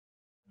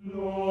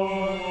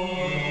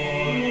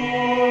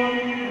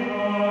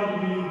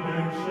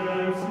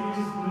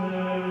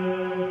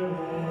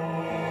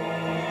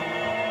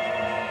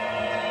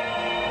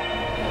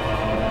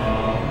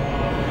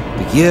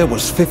The year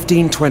was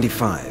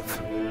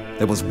 1525.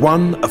 There was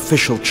one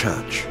official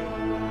church.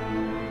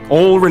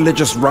 All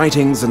religious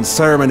writings and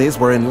ceremonies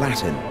were in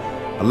Latin,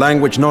 a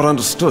language not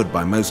understood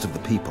by most of the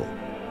people.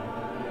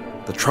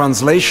 The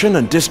translation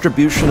and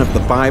distribution of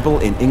the Bible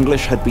in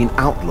English had been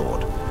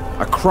outlawed,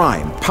 a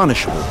crime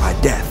punishable by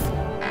death.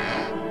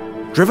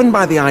 Driven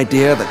by the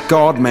idea that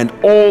God meant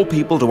all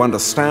people to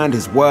understand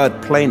His word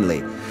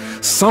plainly,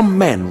 some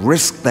men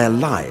risked their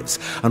lives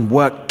and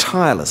worked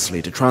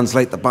tirelessly to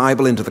translate the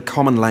Bible into the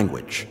common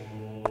language.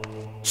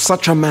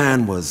 Such a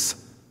man was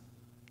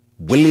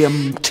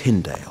William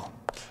Tyndale.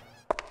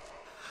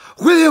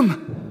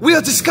 William! We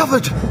are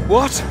discovered!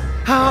 What?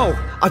 How?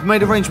 I've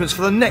made arrangements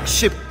for the next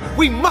ship.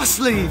 We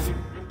must leave!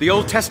 The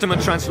Old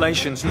Testament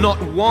translations,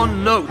 not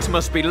one note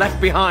must be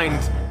left behind.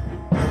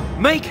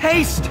 Make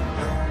haste!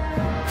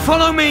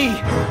 Follow me!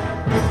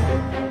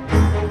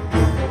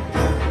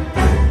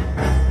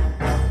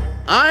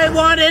 I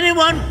want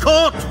anyone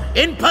caught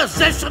in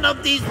possession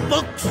of these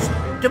books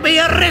to be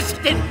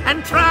arrested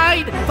and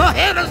tried for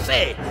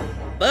heresy.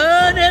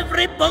 Burn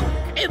every book,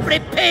 every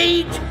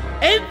page,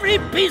 every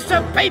piece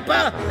of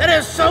paper that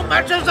has so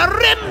much as a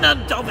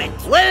remnant of it.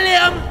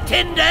 William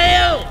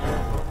Tyndale,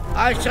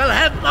 I shall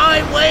have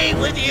my way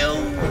with you,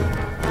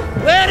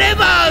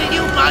 wherever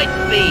you might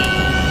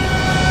be.